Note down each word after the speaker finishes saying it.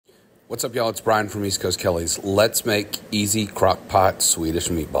What's up, y'all? It's Brian from East Coast Kelly's. Let's make easy crock pot Swedish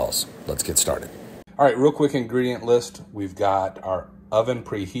meatballs. Let's get started. All right, real quick ingredient list. We've got our oven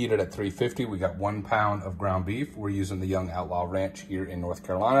preheated at 350. We got 1 pound of ground beef. We're using the Young Outlaw Ranch here in North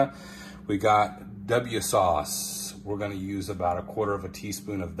Carolina. We got W sauce. We're gonna use about 1/4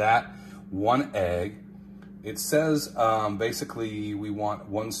 teaspoon of that. 1 egg. It says basically we want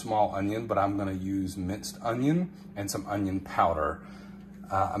 1 small onion, but I'm gonna use minced onion and some onion powder.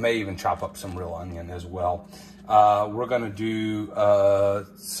 I may even chop up some real onion as well. We're gonna do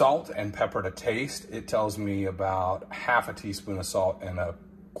salt and pepper to taste. It tells me about 1/2 teaspoon of salt and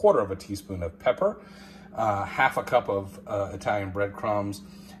 1/4 teaspoon of pepper, 1/2 cup of Italian breadcrumbs,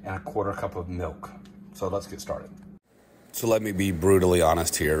 and 1/4 cup of milk. So let's get started. So let me be brutally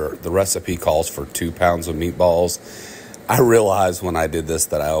honest here. The recipe calls for 2 pounds of meatballs. I realized when I did this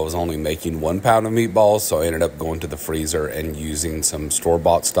that I was only making 1 pound of meatballs, so I ended up going to the freezer and using some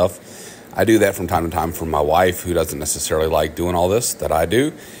store-bought stuff. I do that from time to time for my wife, who doesn't necessarily like doing all this that I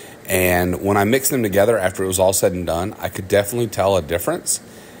do. And when I mixed them together after it was all said and done, I could definitely tell a difference.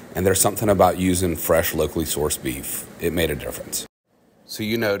 And there's something about using fresh, locally sourced beef. It made a difference. So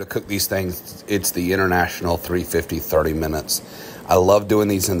you know, to cook these things, it's the international 350, 30 minutes. I love doing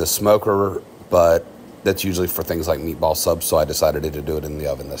these in the smoker, but that's usually for things like meatball subs, so I decided to do it in the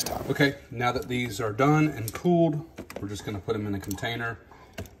oven this time. Okay, now that these are done and cooled, we're just gonna put them in a container,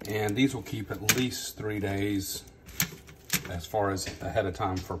 and these will keep at least 3 days as far as ahead of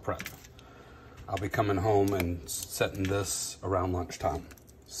time for prep. I'll be coming home and setting this around lunchtime.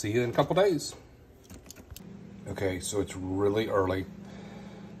 See you in a couple days. Okay, so it's really early.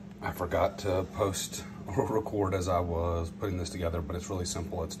 I forgot to post or record as I was putting this together, but it's really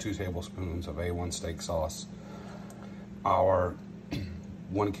simple. It's 2 tablespoons of A1 steak sauce, our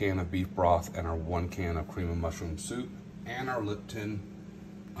 1 can of beef broth, and our 1 can of cream of mushroom soup, and our Lipton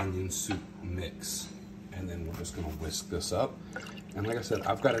onion soup mix. And then we're just gonna whisk this up. And like I said,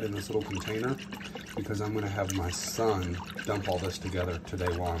 I've got it in this little container because I'm gonna have my son dump all this together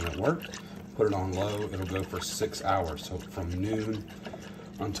today while I'm at work. Put it on low, it'll go for 6 hours. So from noon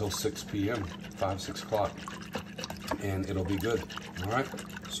until 6 p.m., 5, 6 o'clock, and it'll be good. All right,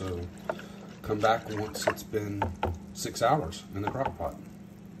 so come back once it's been 6 hours in the crock pot.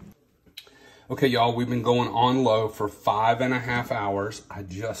 Okay, y'all, we've been going on low for 5.5 hours. I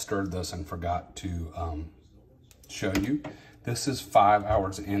just stirred this and forgot to show you. This is 5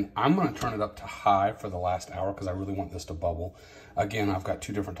 hours in. I'm gonna turn it up to high for the last hour because I really want this to bubble. Again, I've got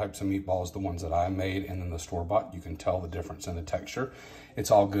 2 different types of meatballs, the ones that I made and then the store-bought. You can tell the difference in the texture. It's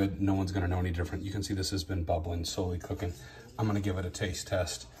all good. No one's gonna know any different. You can see this has been bubbling, slowly cooking. I'm gonna give it a taste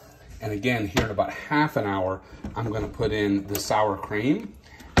test. And again, here in about 1/2 an hour, I'm gonna put in the sour cream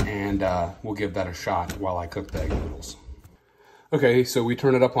and we'll give that a shot while I cook the egg noodles. Okay, so we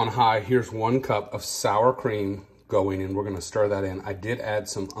turn it up on high. Here's 1 cup of sour cream going, and we're gonna stir that in. I did add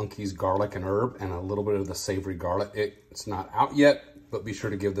some Unky's garlic and herb and a little bit of the savory garlic. It's not out yet, but be sure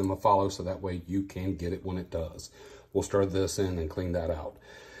to give them a follow so that way you can get it when it does. We'll stir this in and clean that out.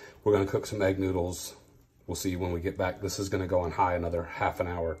 We're gonna cook some egg noodles. We'll see when we get back. This is gonna go on high another 1/2 an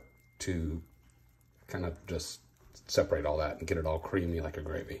hour to kind of just separate all that and get it all creamy like a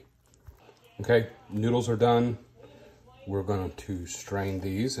gravy. Okay, noodles are done. We're going to strain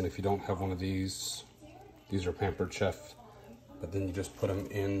these, and if you don't have one of these are Pampered Chef, but then you just put them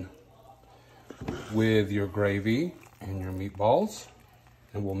in with your gravy and your meatballs,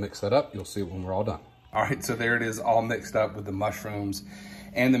 and we'll mix that up. You'll see it when we're all done. All right, so there it is, all mixed up with the mushrooms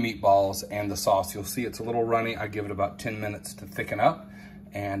and the meatballs and the sauce. You'll see it's a little runny. I give it about 10 minutes to thicken up,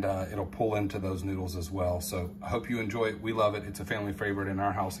 and it'll pull into those noodles as well. So I hope you enjoy it. We love it. It's a family favorite in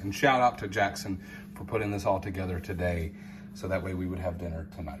our house. And shout out to Jackson for putting this all together today, so that way we would have dinner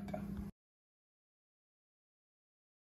tonight.